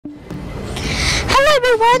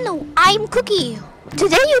everyone, I'm Cooky.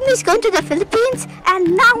 Today Yumi's going to the Philippines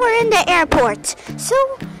and now we're in the airport. So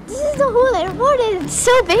this is the whole airport and it's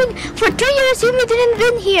so big. For 3 years Yumi didn't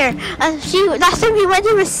been here. Last time we went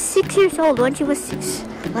she was 6 years old, when she was 6,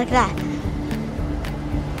 like that.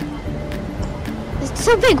 It's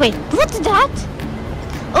so big. Wait, what's that?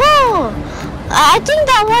 Oh, I think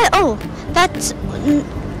that one, oh, that's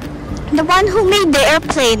the one who made the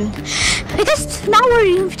airplane. Because now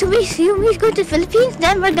Yumi's going to the Philippines,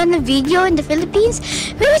 then we're gonna video in the Philippines.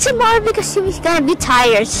 Maybe tomorrow because Yumi's gonna be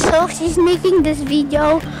tired. So she's making this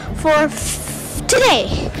video for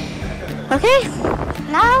today. Okay?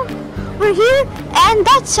 Now we're here and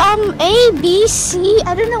that's A, B, C,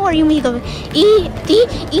 I don't know where Yumi's going. E, D,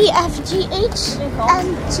 E, F, G, H,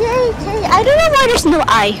 and J, K. I don't know why there's no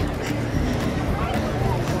I.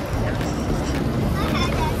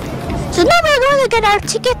 So now we're going to get our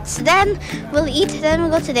tickets, then we'll eat, then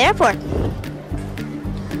we'll go to the airport.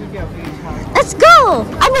 Let's go!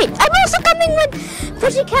 Wait, I'm also coming with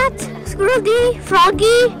Pushycat, Squirrel.D,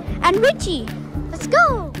 Froggy, and Richy. Let's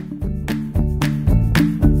go!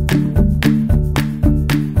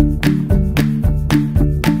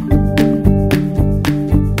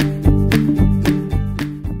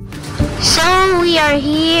 So we are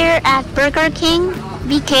here at Burger King,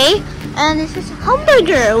 BK. And this is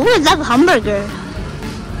hamburger. Ooh, I love hamburger.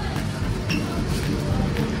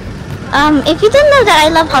 If you didn't know that I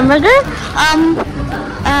love hamburger,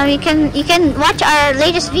 you can watch our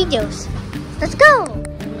latest videos. Let's go.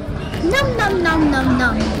 Nom nom nom nom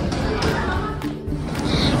nom.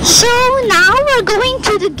 So now we're going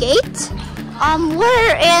to the gate.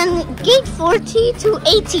 We're in gate 40 to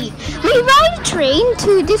 80. We ride train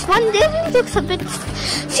to this one. Then it takes a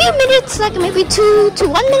few minutes, like maybe 2 to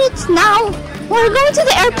 1 minute. Now we're going to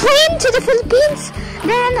the airplane to the Philippines.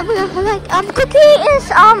 Then Cooky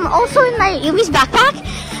is also in my Yumi's backpack,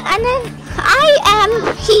 and then I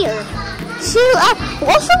am here. So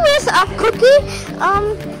also with Cooky,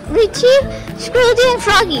 Richy, Squirrel.D, and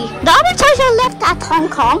Froggy. The other toys are left at Hong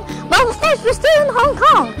Kong, but of course we're still in Hong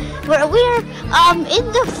Kong. We're in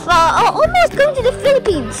the almost going to the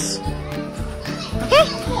Philippines. Okay,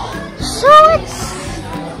 so it's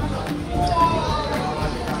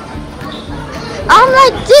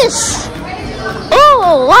like this.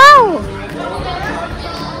 Oh wow!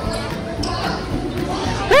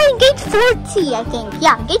 We're in gate 40, I think.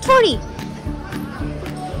 Yeah, gate 40.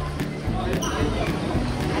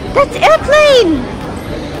 That's airplane!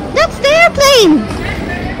 That's the airplane!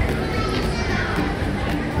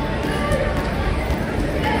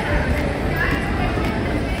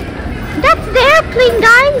 That's the airplane,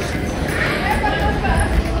 guys!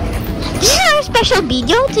 This is our special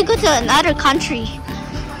video to go to another country.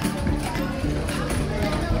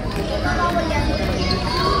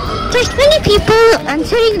 There's many people and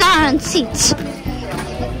sitting down on seats.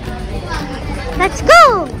 Let's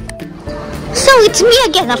go! So it's me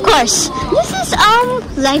again, of course. This is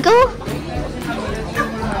Lego.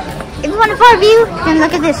 If you want a far view, you can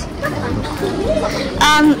look at this.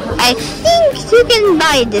 I think you can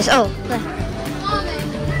buy this. Oh,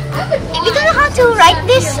 if you don't know how to write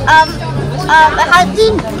this,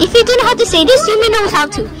 if you don't know how to say this, Yumi knows how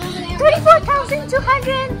to.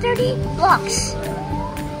 34,230 blocks.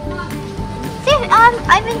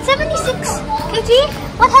 I'm in 76 kg,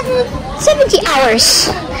 170 hours.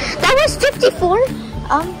 That was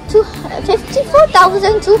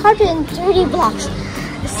 54,230 blocks.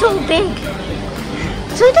 So big.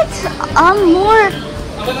 So that's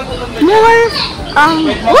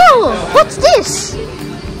whoa, what's this?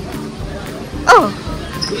 Oh,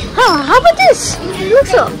 how about this? Look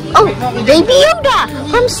so. Oh, Baby Yoda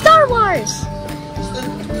from Star Wars.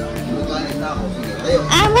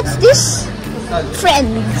 And what's this?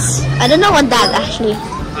 Friends. I don't know what that actually.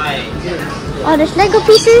 Oh, there's Lego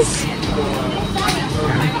pieces.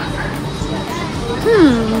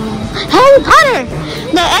 Harry Potter.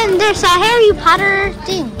 And there's a Harry Potter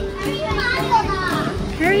thing.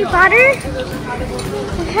 Harry Potter.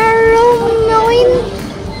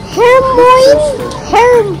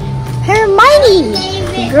 Hermione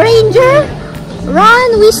Granger,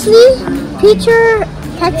 Ron Weasley, Peter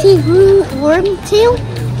Pettigrew, Wormtail.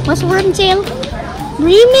 What's Wormtail?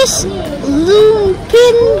 Remus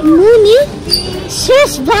Lupin Mooney,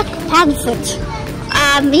 Sirius Black Pamphlet.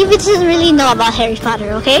 Maybe doesn't really know about Harry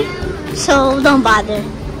Potter, okay? So don't bother.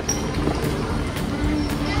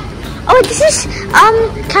 Oh, this is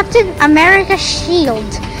Captain America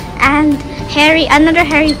shield and another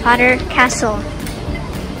Harry Potter castle.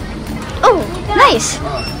 Oh, nice.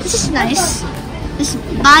 This is nice. This is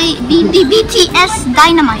by BTS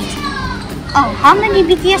Dynamite. Oh, how many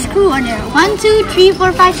BTS crew are there? 1, 2, 3,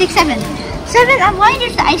 4, 5, 6, 7. 7. And why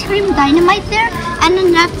there's the ice cream dynamite there? And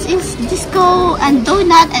then that is disco and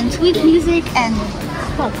donut and sweet music and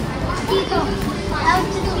smoke.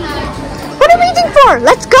 What are we waiting for?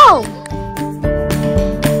 Let's go!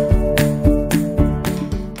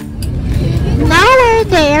 Now we're in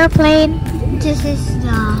the airplane. This is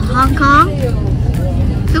Hong Kong.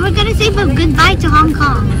 So we're gonna say a goodbye to Hong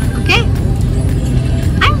Kong, okay?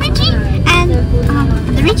 I'm Richy, and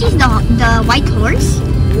the Richy is the white horse.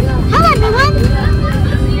 Hello everyone!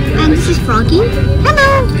 And this is Froggy.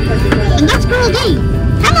 Hello! And that's Squirrel.D.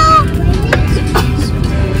 Hello!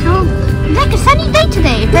 So, like a sunny day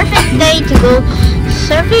today. Perfect day to go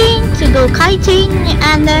surfing, to go kiting,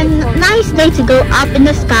 and then nice day to go up in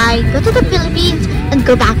the sky, go to the Philippines, and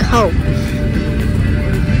go back home.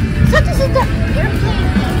 So this is the airplane.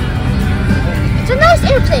 It's a nice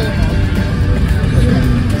airplane.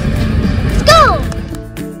 Let's go!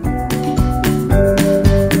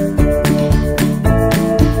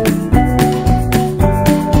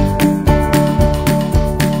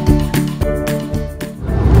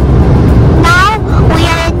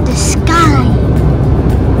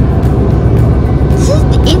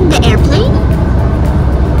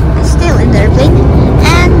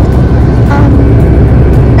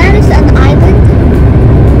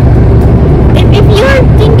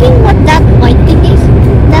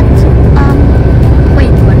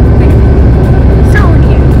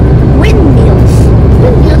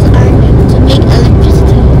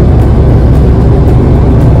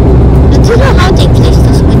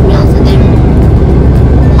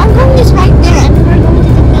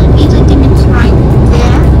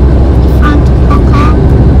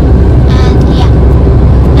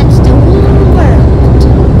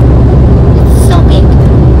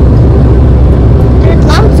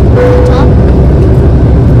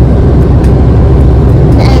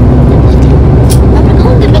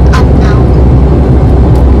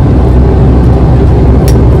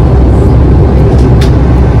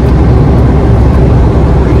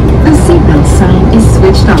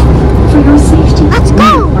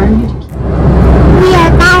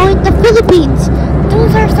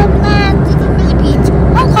 Those are some lands in the Philippines.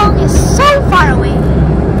 Hong Kong is so far away.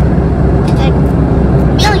 It's like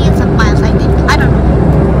millions of miles, I think. I don't know.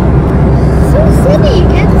 So city, you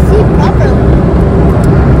can't see properly.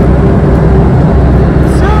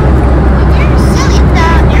 So we're still in the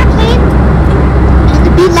airplane and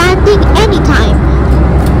be landing anytime.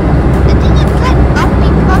 The thing is like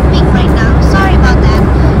bumping right now. Sorry about that.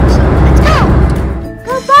 So let's go.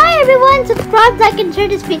 Goodbye everyone. Subscribe, like, and share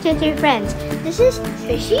this video to your friends. This is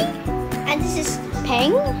Fishy, and this is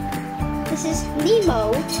Peng, this is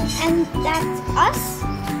Nemo, and that's us,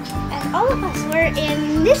 and all of us were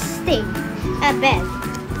in this thing, a bed.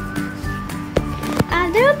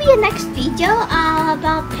 There will be a next video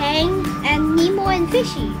about Peng and Nemo and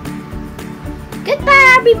Fishy.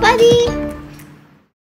 Goodbye everybody!